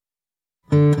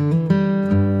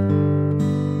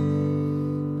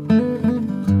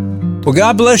Well,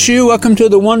 God bless you. Welcome to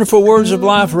the Wonderful Words of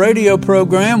Life radio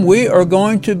program. We are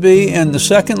going to be in the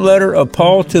second letter of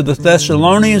Paul to the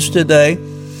Thessalonians today,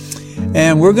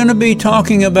 and we're going to be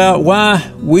talking about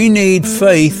why we need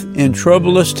faith in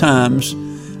troublous times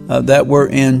that we're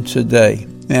in today.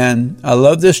 And I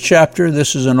love this chapter.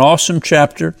 This is an awesome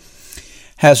chapter.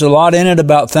 Has a lot in it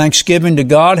about thanksgiving to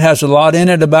God, has a lot in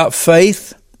it about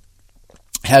faith,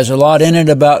 has a lot in it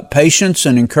about patience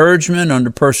and encouragement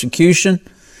under persecution.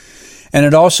 And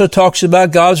it also talks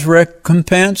about God's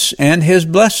recompense and His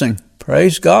blessing.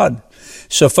 Praise God.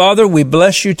 So, Father, we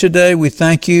bless you today. We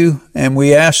thank you, and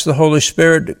we ask the Holy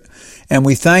Spirit, and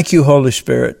we thank you, Holy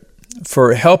Spirit,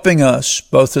 for helping us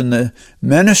both in the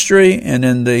ministry and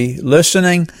in the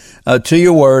listening to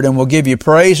your word. And we'll give you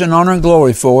praise and honor and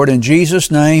glory for it. In Jesus'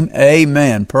 name,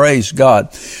 amen. Praise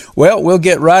God. Well, we'll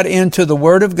get right into the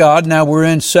word of God. Now, we're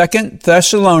in 2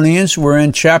 Thessalonians. We're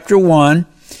in chapter 1.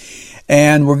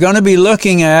 And we're going to be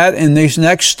looking at, in these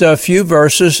next few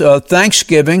verses,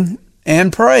 thanksgiving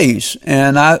and praise.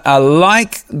 And I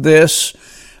like this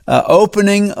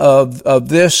opening of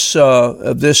this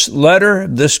letter,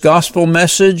 this gospel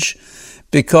message,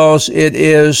 because it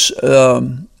is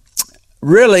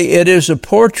it is a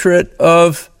portrait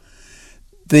of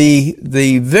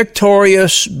the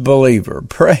victorious believer.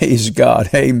 Praise God.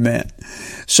 Amen.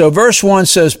 So verse 1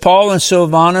 says, Paul and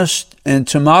Silvanus and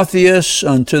Timotheus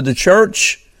unto the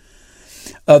church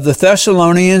of the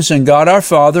Thessalonians and God our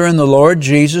Father and the Lord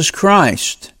Jesus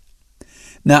Christ.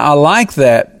 Now, I like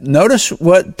that. Notice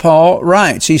what Paul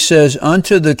writes. He says,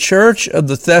 unto the church of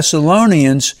the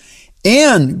Thessalonians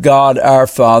in God our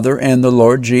Father and the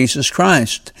Lord Jesus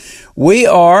Christ. We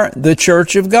are the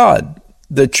church of God.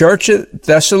 The church at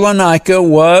Thessalonica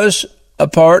was a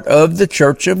part of the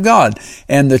church of God.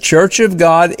 And the church of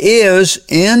God is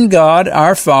in God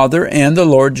our Father and the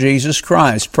Lord Jesus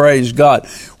Christ. Praise God.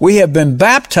 We have been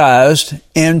baptized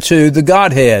into the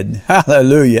Godhead.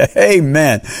 Hallelujah.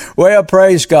 Amen. Well,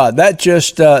 praise God. That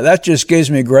just gives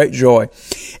me great joy.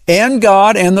 In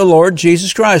God and the Lord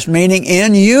Jesus Christ, meaning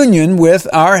in union with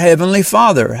our Heavenly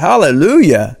Father.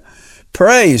 Hallelujah.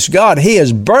 Praise God. He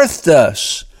has birthed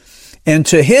us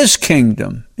into His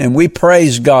kingdom, and we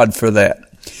praise God for that.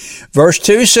 Verse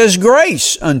 2 says,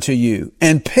 grace unto you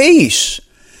and peace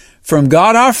from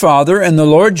God our Father and the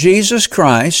Lord Jesus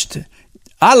Christ.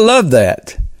 I love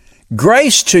that.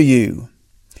 Grace to you,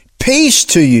 peace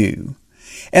to you.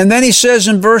 And then he says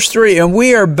in verse 3, and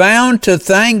we are bound to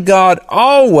thank God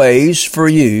always for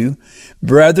you,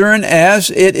 brethren, as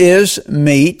it is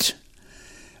meet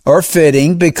or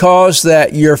fitting, because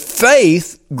that your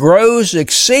faith grows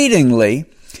exceedingly,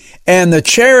 and the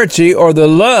charity or the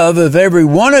love of every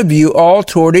one of you all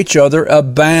toward each other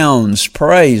abounds.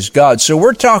 Praise God. So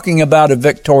we're talking about a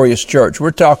victorious church.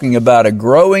 We're talking about a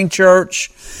growing church.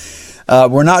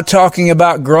 We're not talking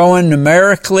about growing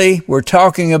numerically. We're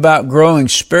talking about growing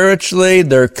spiritually.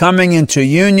 They're coming into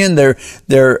union.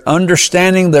 They're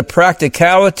understanding the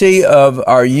practicality of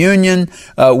our union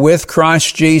with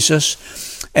Christ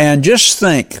Jesus. And just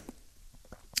think,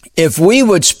 if we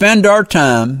would spend our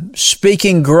time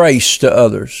speaking grace to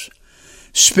others,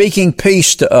 speaking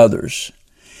peace to others,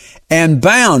 and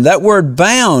bound, that word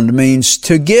bound means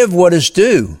to give what is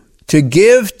due, to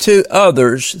give to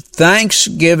others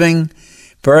thanksgiving,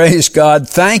 praise God,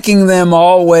 thanking them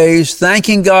always,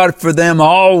 thanking God for them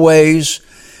always.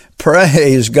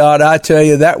 Praise God. I tell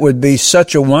you, that would be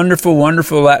such a wonderful,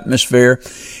 wonderful atmosphere.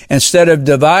 Instead of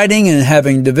dividing and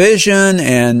having division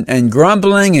and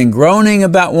grumbling and groaning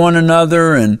about one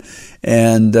another and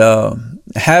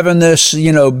having this,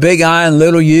 big I and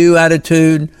little you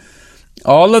attitude,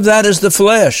 all of that is the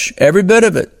flesh. Every bit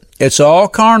of it. It's all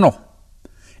carnal.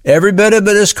 Every bit of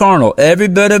it is carnal. Every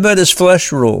bit of it is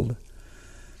flesh ruled.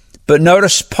 But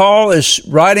notice Paul is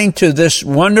writing to this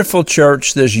wonderful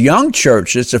church, this young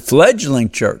church. It's a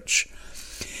fledgling church.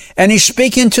 And he's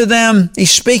speaking to them.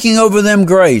 He's speaking over them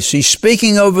grace. He's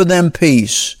speaking over them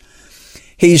peace.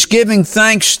 He's giving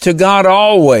thanks to God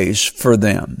always for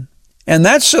them. And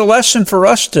that's a lesson for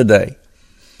us today.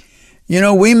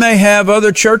 We may have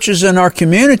other churches in our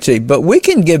community, but we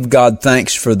can give God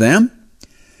thanks for them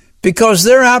because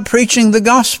they're out preaching the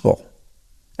gospel.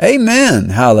 Amen.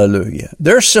 Hallelujah.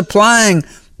 They're supplying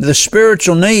the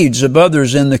spiritual needs of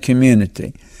others in the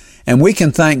community. And we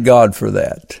can thank God for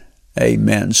that.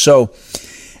 Amen. So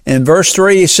in verse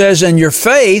 3, he says, and your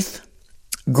faith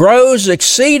grows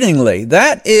exceedingly.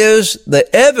 That is the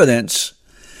evidence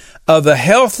of a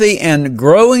healthy and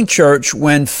growing church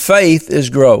when faith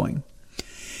is growing.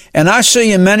 And I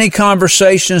see in many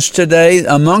conversations today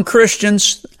among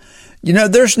Christians, You know,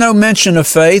 there's no mention of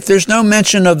faith. There's no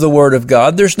mention of the Word of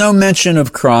God. There's no mention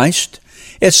of Christ.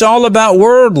 It's all about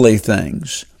worldly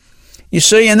things. You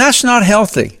see, and that's not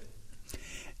healthy.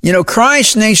 You know,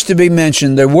 Christ needs to be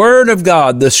mentioned. The Word of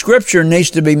God, the Scripture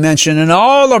needs to be mentioned in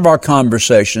all of our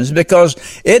conversations because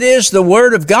it is the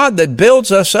Word of God that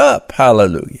builds us up.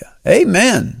 Hallelujah.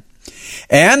 Amen.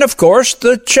 And, of course,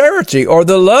 the charity or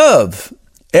the love.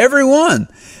 Everyone.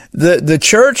 The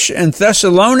church in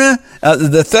Thessalonica,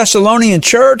 the Thessalonian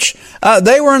church,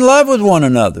 they were in love with one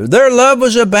another. Their love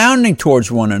was abounding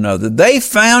towards one another. They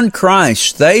found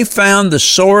Christ. They found the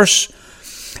source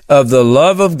of the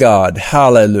love of God.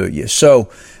 Hallelujah. So,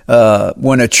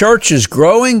 when a church is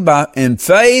growing in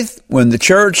faith, when the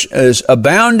church is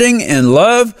abounding in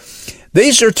love,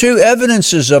 these are two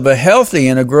evidences of a healthy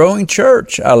and a growing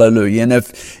church. Hallelujah. And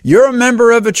if you're a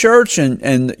member of a church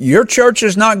and your church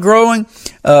is not growing,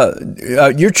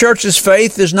 your church's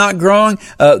faith is not growing,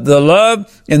 the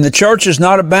love in the church is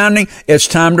not abounding, it's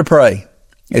time to pray.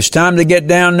 It's time to get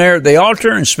down there at the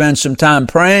altar and spend some time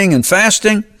praying and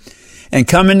fasting and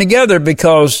coming together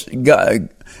because God,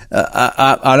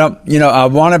 I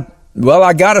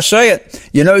gotta say it.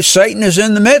 You know, Satan is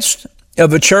in the midst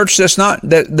of a church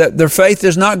that their faith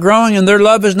is not growing and their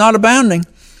love is not abounding.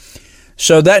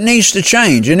 So that needs to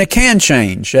change, and it can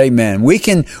change. Amen. We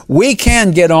can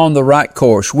get on the right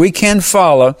course. We can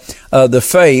follow the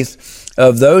faith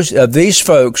of these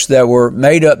folks that were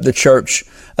made up the church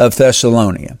of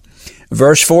Thessalonica.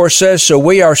 Verse 4 says, "So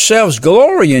we ourselves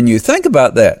glory in you." Think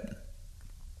about that.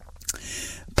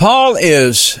 Paul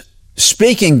is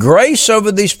speaking grace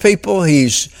over these people.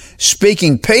 He's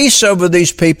speaking peace over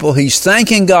these people. He's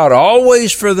thanking God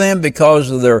always for them because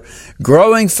of their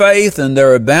growing faith and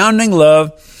their abounding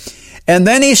love. And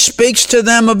then he speaks to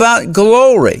them about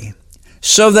glory,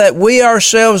 so that we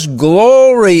ourselves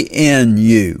glory in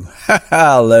you.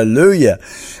 Hallelujah.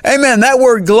 Amen. That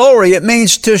word glory, it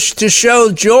means to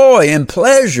show joy and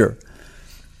pleasure.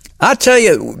 I tell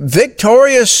you,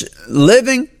 victorious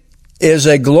living is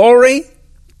a glory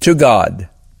to God,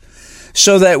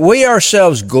 so that we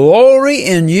ourselves glory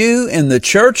in you in the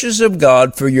churches of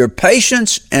God for your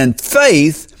patience and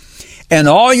faith and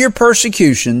all your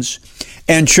persecutions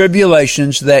and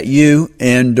tribulations that you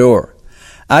endure.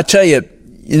 I tell you,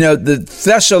 the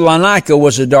Thessalonica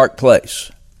was a dark place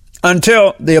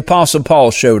until the Apostle Paul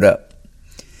showed up.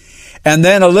 And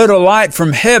then a little light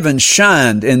from heaven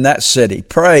shined in that city.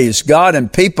 Praise God.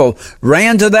 And people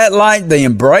ran to that light. They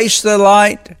embraced the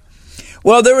light.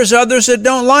 Well, there was others that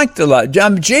don't like the light.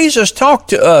 Jesus talked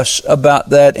to us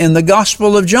about that in the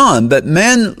Gospel of John, that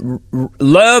men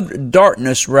loved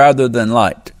darkness rather than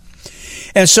light.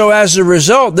 And so as a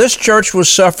result, this church was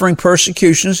suffering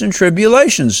persecutions and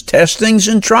tribulations, testings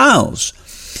and trials.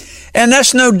 And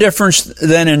that's no different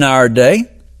than in our day.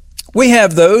 We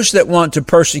have those that want to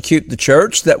persecute the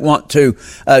church, that want to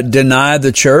deny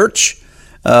the church.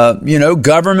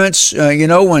 Governments,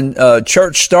 when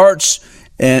church starts,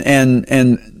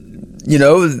 and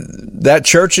that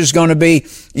church is going to be,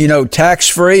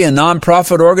 tax-free and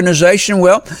non-profit organization.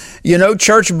 Well,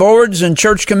 church boards and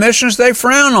church commissions, they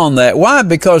frown on that. Why?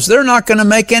 Because they're not going to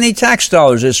make any tax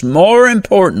dollars. It's more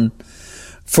important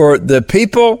for the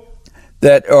people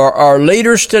that are our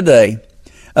leaders today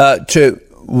to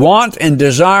want and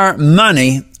desire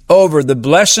money over the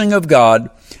blessing of God,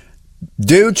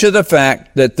 due to the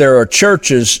fact that there are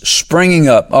churches springing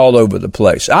up all over the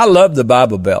place. I love the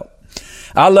Bible Belt.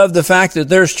 I love the fact that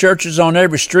there's churches on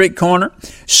every street corner,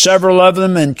 several of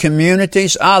them in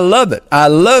communities. I love it. I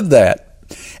love that.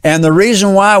 And the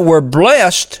reason why we're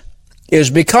blessed is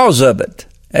because of it.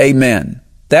 Amen.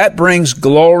 That brings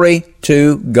glory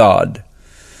to God.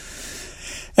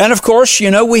 And of course,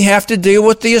 we have to deal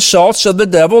with the assaults of the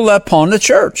devil upon the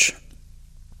church.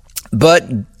 But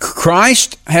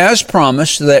Christ has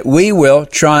promised that we will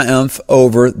triumph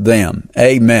over them.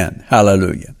 Amen.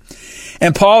 Hallelujah.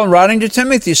 And Paul, in writing to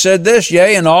Timothy, said this,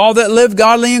 "Yea, and all that live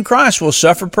godly in Christ will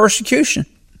suffer persecution."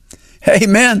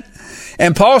 Amen.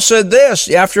 And Paul said this,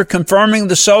 after confirming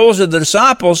the souls of the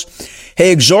disciples, he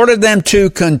exhorted them to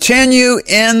continue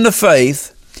in the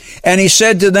faith. And he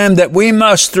said to them that we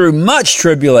must, through much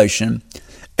tribulation,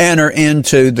 enter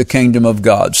into the kingdom of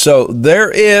God. So there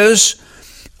is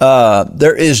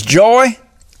joy,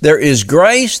 there is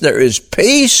grace, there is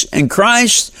peace in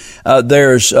Christ,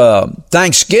 there's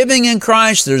thanksgiving in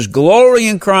Christ, there's glory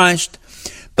in Christ,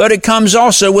 but it comes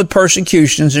also with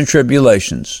persecutions and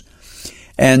tribulations.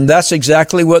 And that's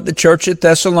exactly what the church at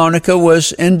Thessalonica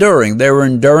was enduring. They were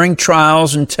enduring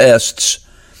trials and tests.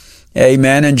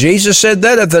 Amen. And Jesus said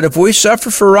that if we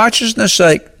suffer for righteousness'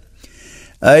 sake,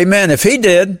 Amen. If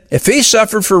he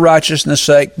suffered for righteousness'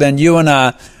 sake, then you and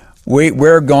I,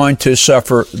 we're going to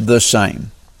suffer the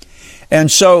same.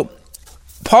 And so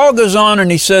Paul goes on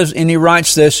and he says, and he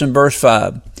writes this in verse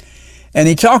 5. And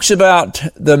he talks about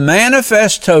the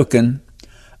manifest token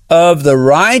of the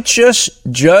righteous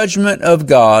judgment of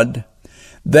God,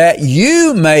 that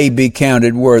you may be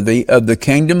counted worthy of the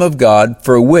kingdom of God,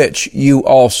 for which you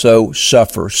also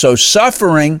suffer. So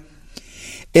suffering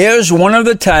is one of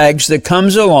the tags that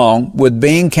comes along with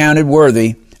being counted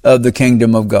worthy of the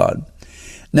kingdom of God.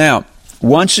 Now,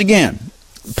 once again,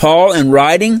 Paul, in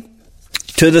writing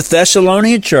to the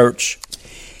Thessalonian church,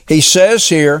 he says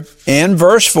here in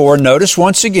verse 4, notice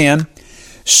once again,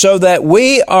 so that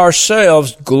we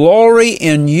ourselves glory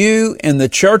in you in the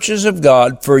churches of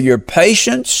God for your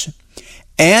patience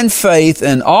and faith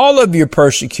in all of your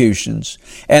persecutions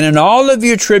and in all of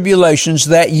your tribulations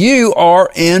that you are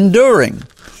enduring.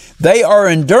 They are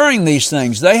enduring these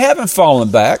things. They haven't fallen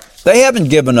back. They haven't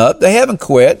given up. They haven't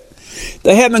quit.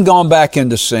 They haven't gone back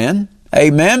into sin.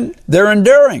 Amen. They're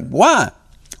enduring. Why?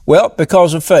 Well,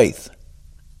 because of faith.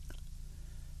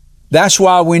 That's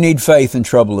why we need faith in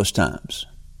troublous times.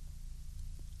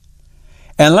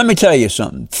 And let me tell you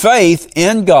something. Faith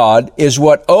in God is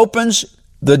what opens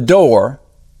the door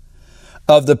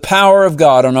of the power of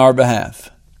God on our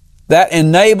behalf. That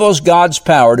enables God's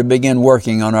power to begin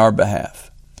working on our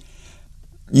behalf.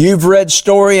 You've read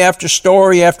story after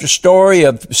story after story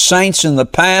of saints in the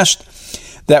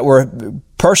past that were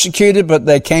persecuted, but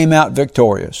they came out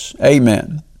victorious.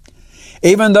 Amen.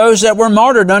 Even those that were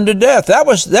martyred unto death. That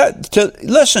was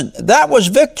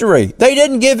victory. They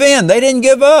didn't give in. They didn't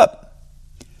give up.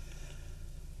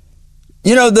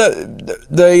 You know,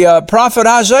 the prophet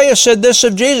Isaiah said this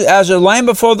of Jesus, as a lamb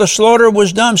before the slaughter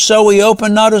was dumb, so he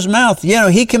opened not his mouth. You know,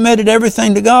 he committed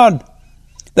everything to God.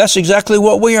 That's exactly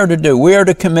what we are to do. We are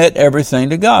to commit everything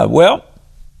to God. Well,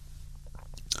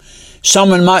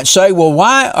 someone might say, well,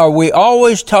 why are we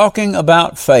always talking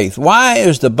about faith? Why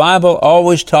is the Bible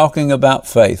always talking about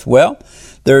faith? Well,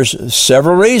 there's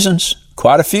several reasons,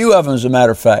 quite a few of them as a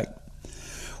matter of fact.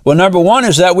 Well, number one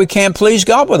is that we can't please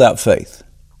God without faith.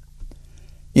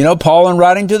 You know, Paul in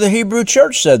writing to the Hebrew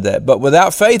church said that, but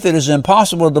without faith it is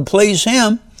impossible to please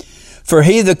Him. For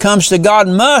he that comes to God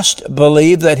must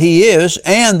believe that He is,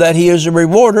 and that He is a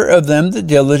rewarder of them that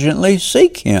diligently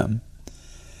seek Him.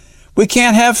 We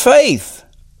can't have faith.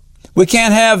 We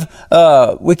can't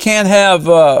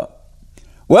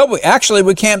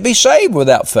be saved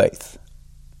without faith.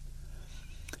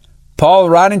 Paul,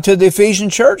 writing to the Ephesian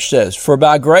church, says, for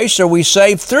by grace are we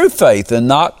saved through faith, and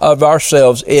not of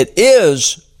ourselves. It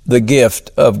is the gift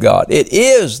of God. It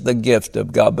is the gift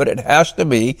of God, but it has to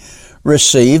be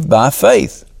received by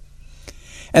faith.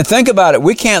 And think about it.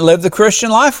 We can't live the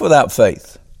Christian life without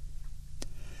faith.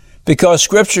 Because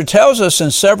Scripture tells us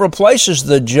in several places,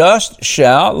 the just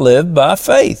shall live by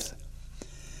faith.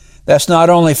 That's not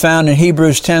only found in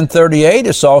Hebrews 10:38,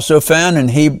 it's also found in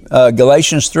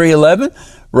Galatians 3:11,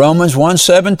 Romans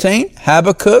 1:17,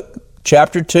 Habakkuk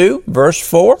chapter 2, verse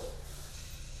 4.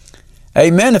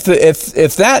 Amen.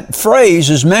 If that phrase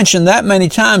is mentioned that many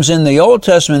times in the Old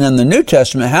Testament and the New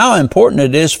Testament, how important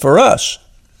it is for us.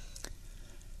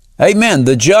 Amen.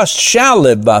 The just shall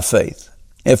live by faith.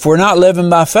 If we're not living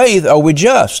by faith, are we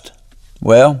just?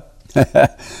 Well,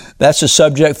 that's a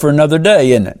subject for another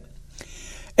day, isn't it?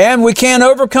 And we can't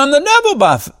overcome the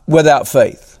devil without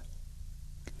faith.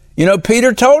 You know,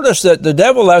 Peter told us that the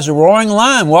devil, as a roaring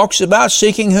lion, walks about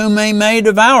seeking whom he may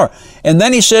devour. And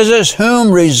then he says this,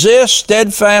 whom resist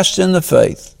steadfast in the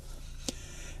faith,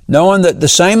 knowing that the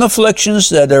same afflictions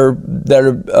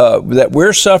that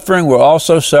we're suffering, we're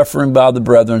also suffering by the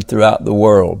brethren throughout the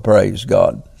world. Praise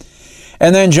God.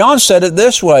 And then John said it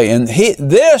this way, and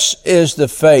this is the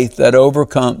faith that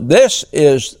overcomes, this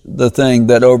is the thing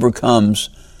that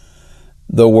overcomes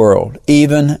the world,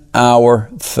 even our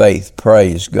faith.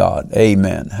 Praise God.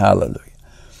 Amen. Hallelujah.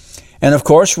 And of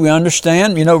course, we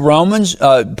understand, you know,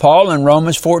 Paul in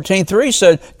Romans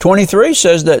 14:23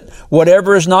 says that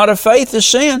whatever is not of faith is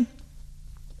sin.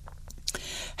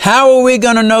 How are we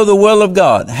going to know the will of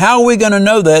God? How are we going to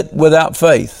know that without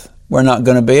faith? We're not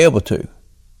going to be able to.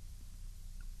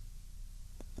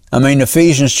 I mean,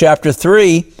 Ephesians chapter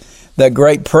 3, that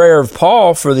great prayer of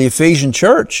Paul for the Ephesian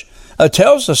church,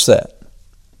 tells us that.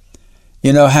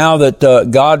 You know, how that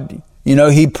God, you know,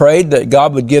 he prayed that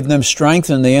God would give them strength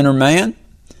in the inner man,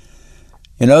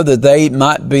 you know, that they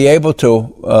might be able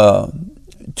to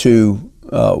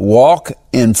walk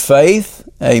in faith,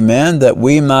 amen, that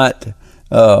we might,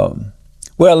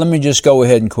 let me just go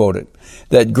ahead and quote it,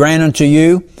 that grant unto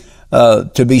you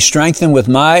to be strengthened with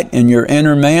might in your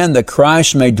inner man, that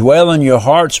Christ may dwell in your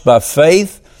hearts by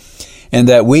faith, and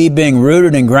that we, being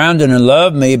rooted and grounded in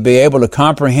love, may be able to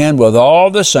comprehend with all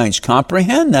the saints.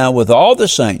 Comprehend now with all the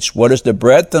saints what is the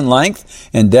breadth and length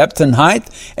and depth and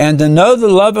height, and to know the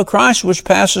love of Christ which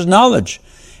passes knowledge.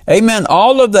 Amen.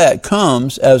 All of that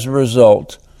comes as a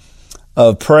result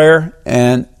of prayer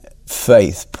and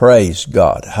faith. Praise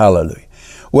God. Hallelujah.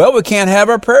 Well, we can't have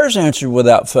our prayers answered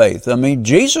without faith. I mean,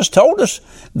 Jesus told us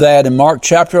that in Mark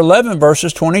chapter 11,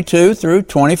 verses 22 through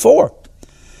 24.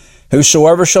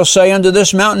 Whosoever shall say unto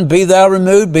this mountain, be thou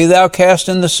removed, be thou cast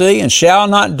in the sea, and shall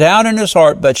not doubt in his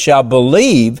heart, but shall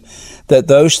believe that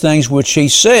those things which he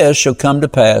says shall come to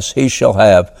pass, he shall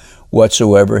have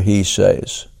whatsoever he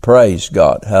says. Praise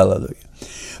God. Hallelujah.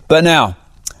 But now,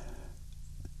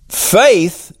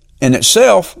 faith in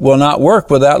itself will not work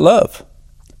without love,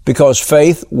 because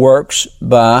faith works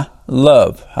by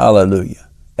love. Hallelujah.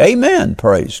 Amen.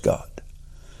 Praise God.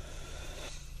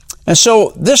 And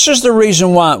so this is the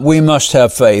reason why we must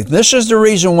have faith. This is the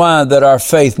reason why that our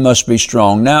faith must be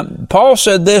strong. Now, Paul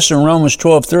said this in Romans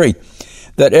 12:3,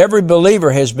 that every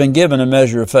believer has been given a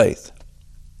measure of faith.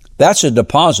 That's a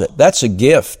deposit. That's a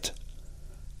gift.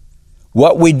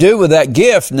 What we do with that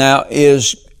gift now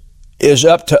is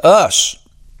up to us.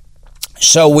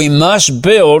 So we must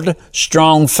build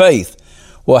strong faith.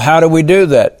 Well, how do we do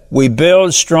that? We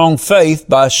build strong faith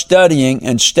by studying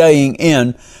and staying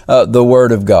in the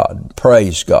Word of God.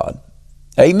 Praise God.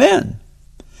 Amen.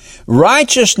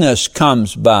 Righteousness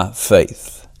comes by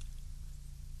faith.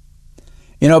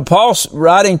 You know, Paul,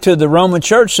 writing to the Roman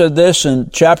church, said this in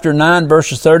chapter 9,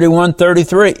 verses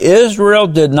 31-33. Israel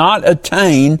did not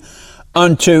attain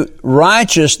unto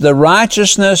the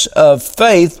righteousness of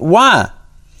faith. Why?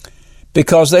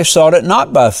 Because they sought it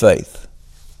not by faith.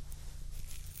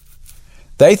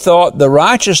 They thought the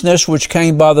righteousness which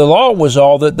came by the law was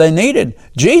all that they needed.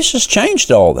 Jesus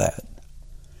changed all that.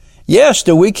 Yes,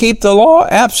 do we keep the law?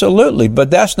 Absolutely, but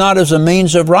that's not as a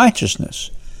means of righteousness.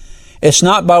 It's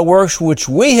not by works which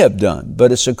we have done,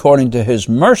 but it's according to His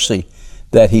mercy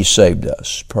that He saved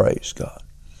us. Praise God.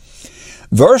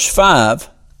 Verse 5,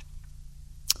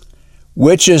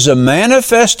 which is a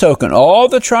manifest token, all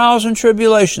the trials and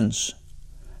tribulations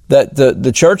that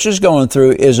the church is going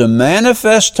through is a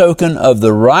manifest token of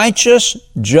the righteous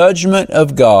judgment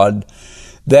of God,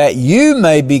 that you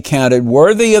may be counted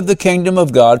worthy of the kingdom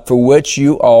of God, for which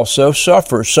you also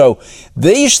suffer. So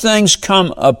these things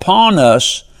come upon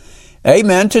us,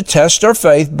 amen, to test our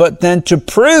faith, but then to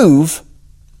prove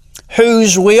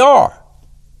whose we are.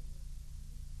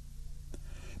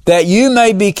 That you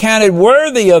may be counted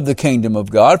worthy of the kingdom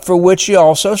of God, for which you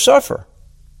also suffer.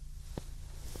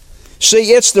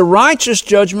 See, it's the righteous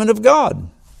judgment of God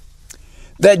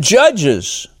that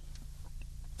judges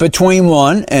between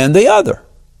one and the other.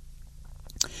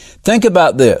 Think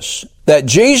about this, that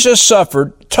Jesus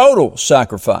suffered total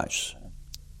sacrifice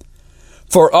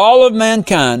for all of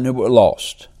mankind who were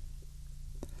lost.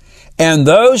 And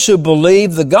those who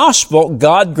believe the gospel,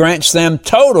 God grants them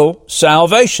total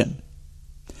salvation.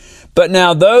 But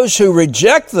now those who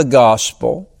reject the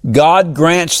gospel, God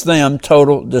grants them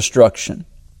total destruction.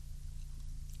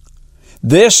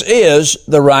 This is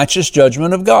the righteous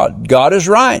judgment of God. God is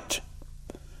right.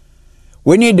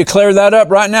 We need to clear that up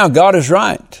right now. God is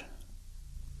right.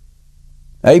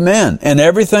 Amen. And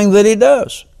everything that He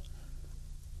does.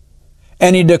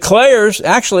 And He declares,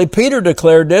 actually Peter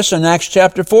declared this in Acts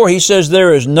chapter 4. He says,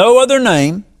 there is no other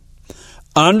name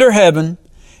under heaven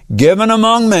given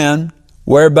among men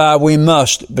whereby we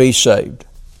must be saved.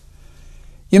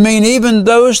 You mean even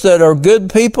those that are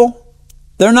good people?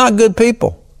 They're not good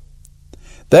people.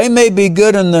 They may be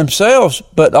good in themselves,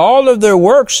 but all of their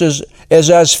works is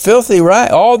as filthy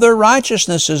rags. All their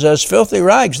righteousness is as filthy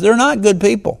rags. They're not good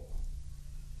people.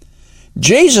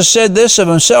 Jesus said this of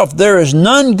Himself, there is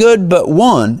none good but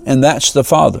one, and that's the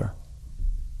Father.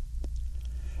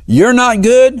 You're not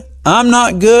good. I'm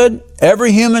not good.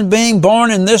 Every human being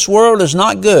born in this world is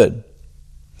not good.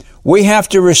 We have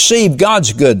to receive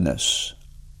God's goodness.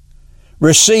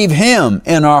 Receive Him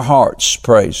in our hearts,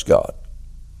 praise God.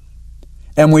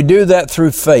 And we do that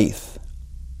through faith.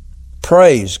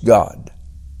 Praise God.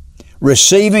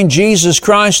 Receiving Jesus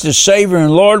Christ as Savior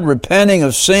and Lord, repenting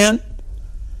of sin,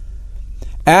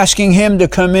 asking Him to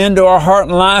come into our heart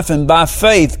and life, and by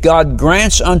faith, God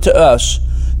grants unto us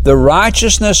the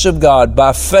righteousness of God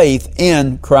by faith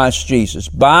in Christ Jesus.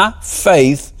 By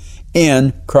faith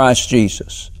in Christ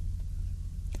Jesus.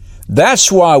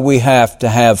 That's why we have to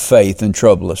have faith in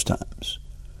troublous times.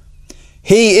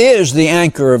 He is the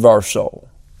anchor of our soul.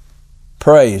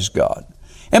 Praise God.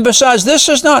 And besides,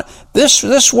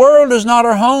 this world is not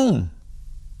our home.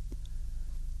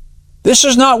 This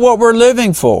is not what we're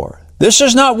living for. This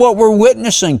is not what we're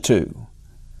witnessing to.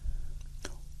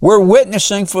 We're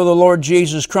witnessing for the Lord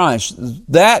Jesus Christ.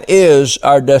 That is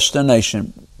our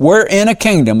destination. We're in a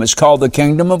kingdom. It's called the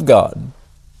kingdom of God.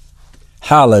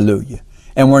 Hallelujah.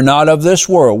 And we're not of this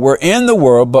world. We're in the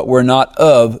world, but we're not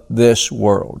of this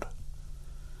world.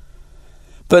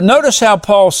 But notice how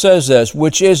Paul says this,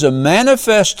 which is a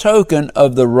manifest token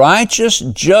of the righteous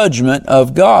judgment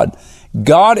of God.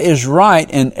 God is right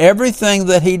in everything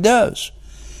that He does.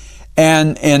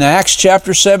 And in Acts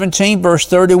chapter 17, verse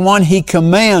 31, He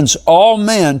commands all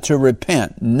men to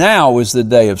repent. Now is the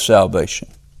day of salvation.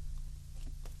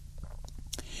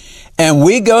 And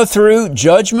we go through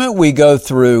judgment, we go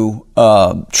through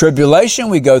tribulation,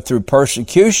 we go through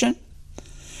persecution,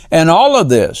 and all of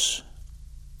this.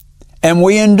 And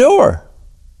we endure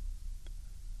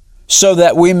so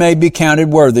that we may be counted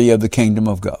worthy of the kingdom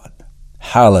of God.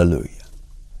 Hallelujah.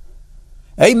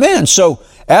 Amen. So,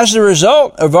 as a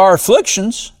result of our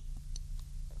afflictions,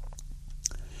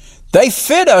 they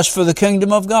fit us for the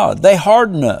kingdom of God. They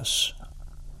harden us.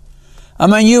 I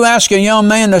mean, you ask a young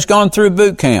man that's gone through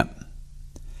boot camp.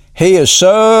 He is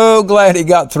so glad he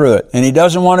got through it, and he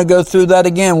doesn't want to go through that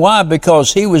again. Why?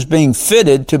 Because he was being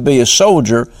fitted to be a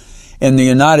soldier in the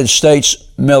United States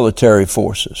military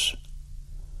forces.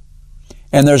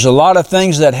 And there's a lot of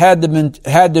things that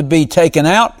had to be taken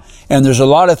out, and there's a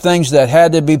lot of things that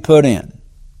had to be put in.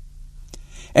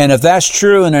 And if that's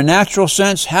true in a natural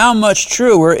sense, how much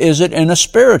truer is it in a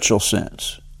spiritual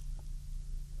sense?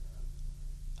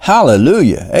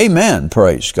 Hallelujah. Amen.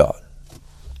 Praise God.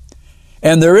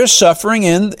 And there is suffering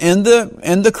in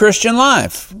the Christian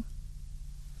life.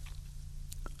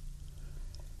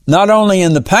 Not only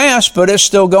in the past, but it's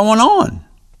still going on.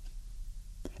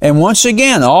 And once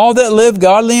again, all that live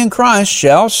godly in Christ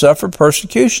shall suffer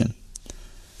persecution.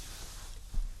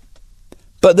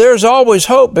 But there's always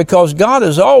hope because God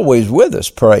is always with us,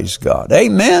 praise God.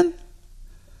 Amen.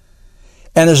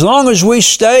 And as long as we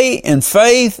stay in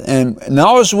faith and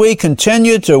as we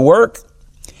continue to work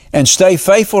and stay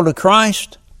faithful to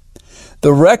Christ,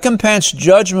 the recompense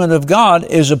judgment of God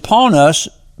is upon us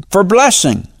for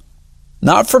blessing,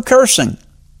 not for cursing.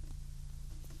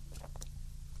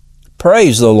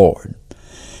 Praise the Lord.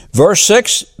 Verse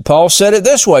 6, Paul said it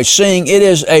this way, seeing it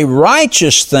is a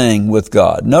righteous thing with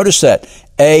God. Notice that.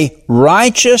 A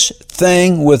righteous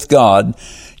thing with God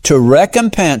to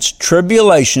recompense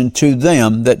tribulation to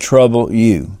them that trouble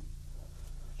you.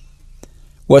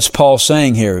 What's Paul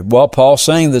saying here? Well, Paul's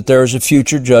saying that there is a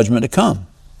future judgment to come.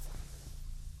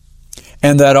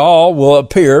 And that all will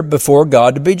appear before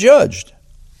God to be judged.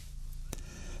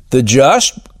 The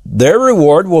just, their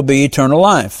reward will be eternal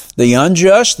life. The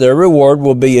unjust, their reward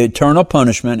will be eternal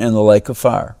punishment in the lake of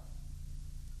fire.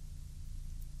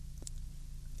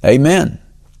 Amen.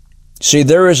 See,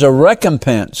 there is a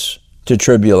recompense to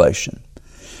tribulation.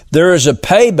 There is a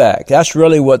payback. That's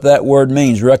really what that word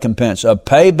means, recompense. A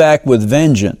payback with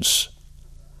vengeance.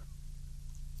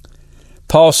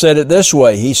 Paul said it this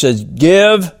way. He says,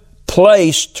 give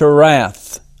place to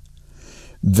wrath.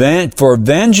 For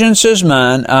vengeance is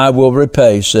mine, I will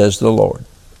repay, says the Lord.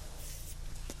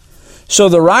 So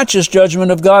the righteous judgment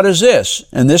of God is this,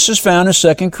 and this is found in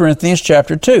 2 Corinthians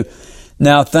chapter 2.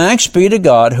 Now thanks be to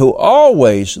God who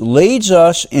always leads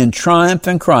us in triumph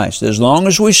in Christ, as long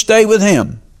as we stay with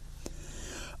Him.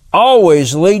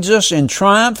 Always leads us in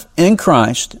triumph in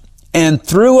Christ, and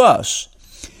through us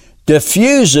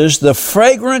diffuses the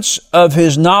fragrance of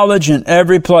His knowledge in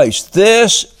every place.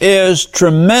 This is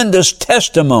tremendous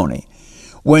testimony.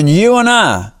 When you and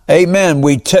I, amen,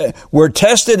 we're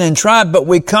tested and tried, but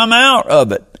we come out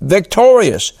of it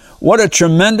victorious. What a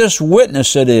tremendous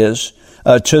witness it is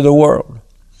to the world.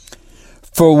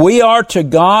 For we are to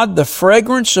God the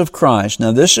fragrance of Christ.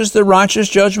 Now this is the righteous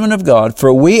judgment of God.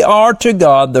 For we are to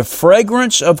God the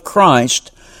fragrance of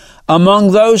Christ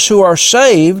among those who are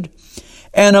saved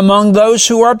and among those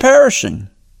who are perishing.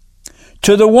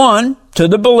 To the one, to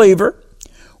the believer,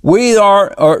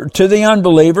 or to the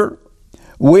unbeliever,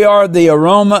 we are the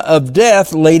aroma of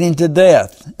death leading to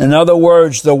death. In other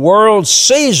words, the world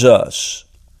sees us.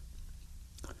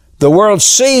 The world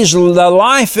sees the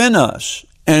life in us,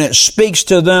 and it speaks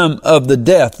to them of the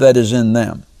death that is in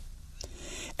them.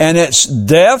 And it's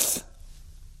death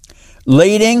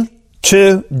leading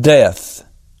to death.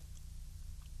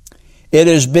 It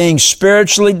is being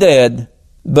spiritually dead,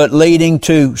 but leading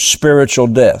to spiritual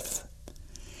death.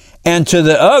 And to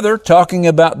the other, talking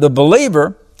about the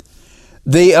believer,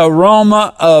 the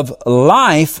aroma of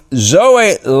life,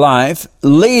 Zoe life,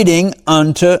 leading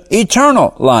unto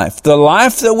eternal life. The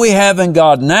life that we have in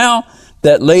God now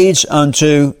that leads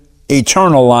unto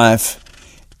eternal life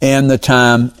in the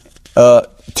time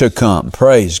to come.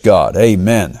 Praise God.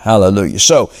 Amen. Hallelujah.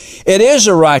 So it is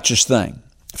a righteous thing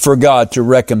for God to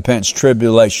recompense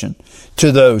tribulation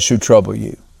to those who trouble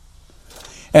you.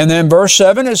 And then verse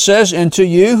 7, it says, and to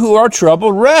you who are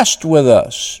troubled, rest with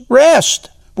us. Rest.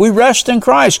 We rest in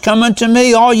Christ. Come unto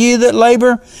me, all ye that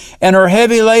labor and are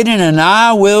heavy laden, and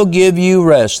I will give you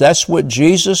rest. That's what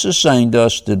Jesus is saying to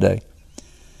us today.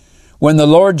 When the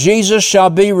Lord Jesus shall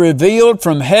be revealed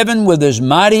from heaven with his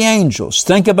mighty angels.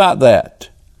 Think about that.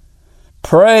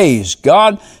 Praise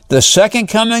God, the second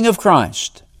coming of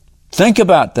Christ. Think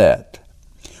about that.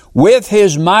 With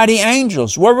his mighty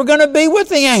angels. Well, we're going to be with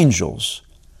the angels.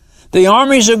 The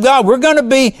armies of God. We're going to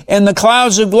be in the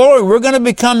clouds of glory. We're going to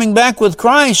be coming back with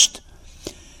Christ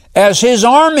as his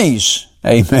armies.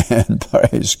 Amen.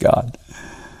 Praise God.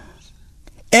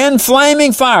 In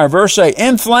flaming fire, verse 8,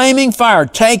 in flaming fire,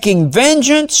 taking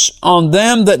vengeance on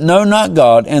them that know not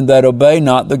God and that obey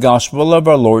not the gospel of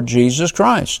our Lord Jesus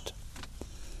Christ.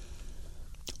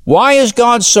 Why is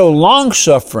God so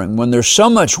long-suffering when there's so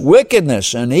much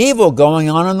wickedness and evil going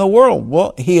on in the world?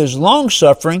 Well, he is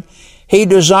long-suffering. He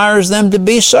desires them to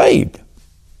be saved.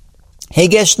 He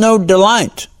gets no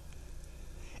delight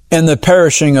in the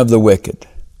perishing of the wicked.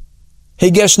 He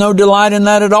gets no delight in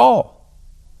that at all.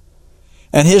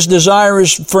 And his desire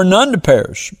is for none to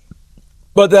perish,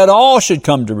 but that all should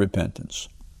come to repentance.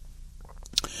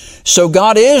 So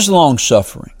God is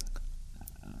long-suffering,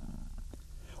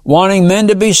 wanting men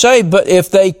to be saved. But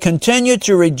if they continue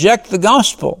to reject the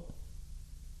gospel,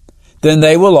 then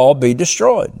they will all be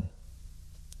destroyed.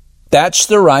 That's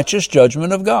the righteous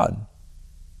judgment of God.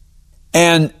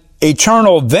 And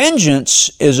eternal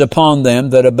vengeance is upon them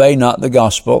that obey not the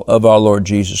gospel of our Lord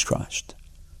Jesus Christ.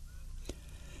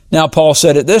 Now, Paul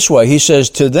said it this way. He says,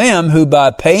 to them who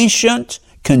by patient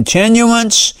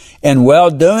continuance and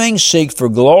well-doing seek for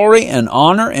glory and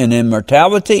honor and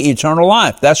immortality, eternal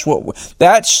life. That's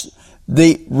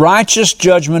the righteous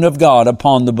judgment of God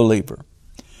upon the believer.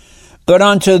 But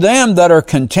unto them that are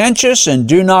contentious and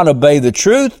do not obey the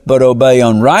truth, but obey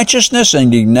unrighteousness,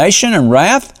 indignation, and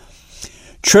wrath,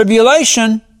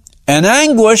 tribulation and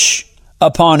anguish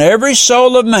upon every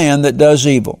soul of man that does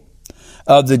evil,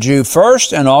 of the Jew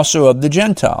first and also of the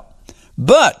Gentile.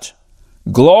 But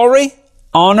glory,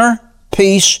 honor,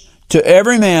 peace to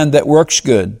every man that works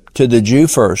good, to the Jew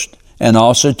first and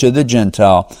also to the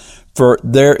Gentile. For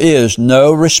there is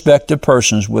no respect of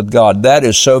persons with God. That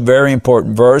is so very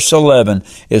important. Verse 11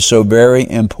 is so very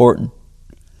important.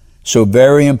 So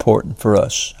very important for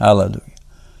us. Hallelujah.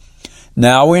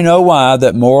 Now we know why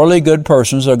that morally good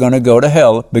persons are going to go to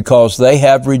hell, because they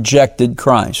have rejected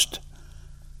Christ.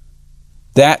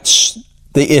 That's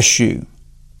the issue.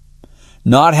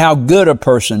 Not how good a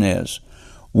person is.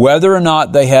 Whether or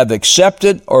not they have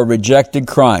accepted or rejected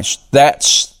Christ.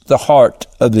 That's the heart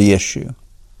of the issue.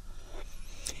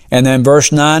 And then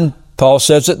verse 9, Paul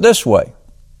says it this way.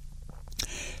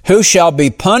 Who shall be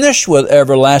punished with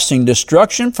everlasting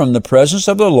destruction from the presence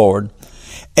of the Lord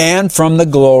and from the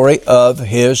glory of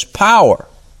his power.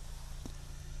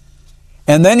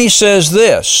 And then he says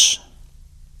this,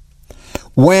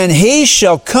 when he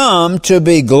shall come to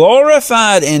be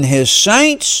glorified in his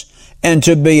saints and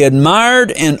to be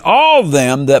admired in all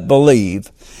them that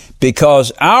believe,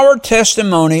 because our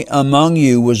testimony among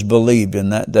you was believed in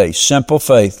that day. Simple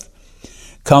faith.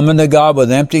 Coming to God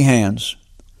with empty hands.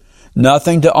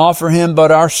 Nothing to offer him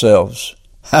but ourselves.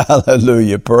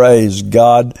 Hallelujah. Praise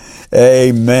God.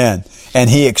 Amen. And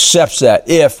he accepts that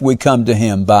if we come to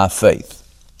him by faith.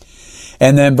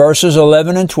 And then verses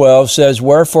 11 and 12 says,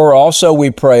 wherefore also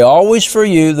we pray always for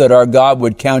you that our God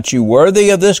would count you worthy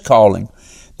of this calling.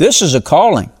 This is a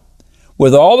calling.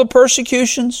 With all the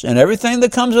persecutions and everything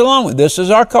that comes along with this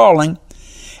is our calling,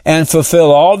 and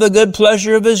fulfill all the good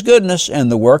pleasure of his goodness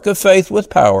and the work of faith with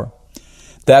power,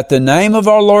 that the name of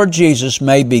our Lord Jesus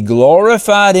may be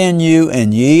glorified in you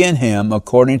and ye in him,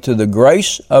 according to the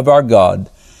grace of our God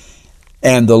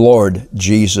and the Lord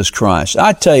Jesus Christ.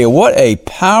 I tell you, what a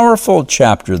powerful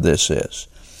chapter this is.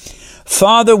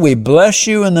 Father, we bless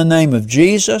you in the name of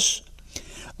Jesus.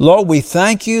 Lord, we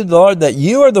thank you, Lord, that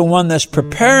you are the one that's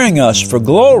preparing us for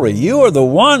glory. You are the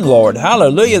one, Lord,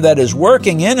 hallelujah, that is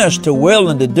working in us to will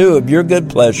and to do of your good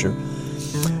pleasure.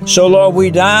 So, Lord,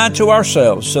 we die to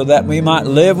ourselves so that we might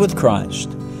live with Christ.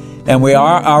 And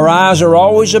our eyes are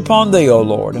always upon thee, O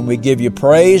Lord, and we give you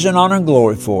praise and honor and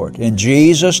glory for it. In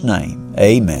Jesus' name,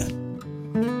 amen.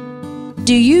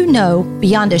 Do you know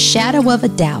beyond a shadow of a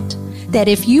doubt that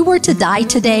if you were to die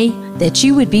today, that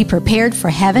you would be prepared for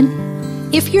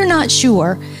heaven? If you're not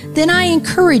sure, then I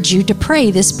encourage you to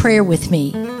pray this prayer with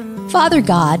me. Father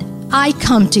God, I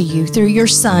come to you through your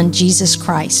Son, Jesus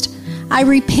Christ. I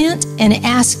repent and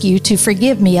ask you to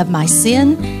forgive me of my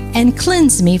sin and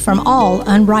cleanse me from all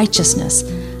unrighteousness.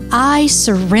 I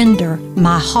surrender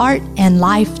my heart and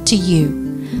life to you.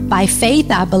 By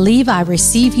faith, I believe I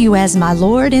receive you as my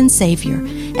Lord and Savior,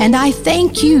 and I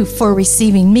thank you for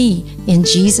receiving me in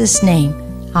Jesus' name.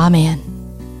 Amen.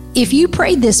 If you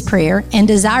prayed this prayer and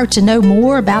desire to know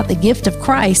more about the gift of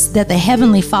Christ that the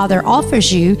Heavenly Father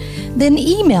offers you, then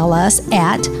email us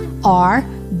at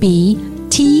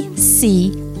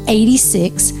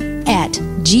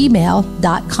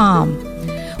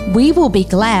rbtc86@gmail.com. We will be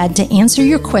glad to answer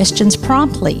your questions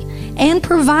promptly and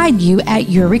provide you at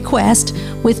your request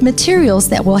with materials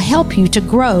that will help you to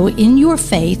grow in your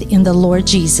faith in the Lord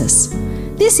Jesus.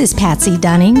 This is Patsy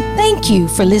Dunning. Thank you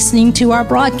for listening to our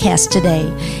broadcast today.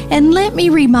 And let me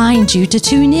remind you to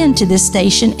tune in to this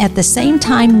station at the same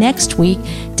time next week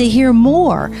to hear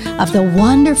more of the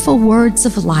wonderful words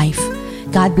of life.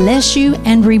 God bless you,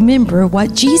 and remember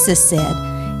what Jesus said,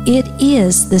 "It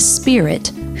is the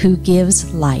Spirit who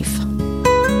gives life."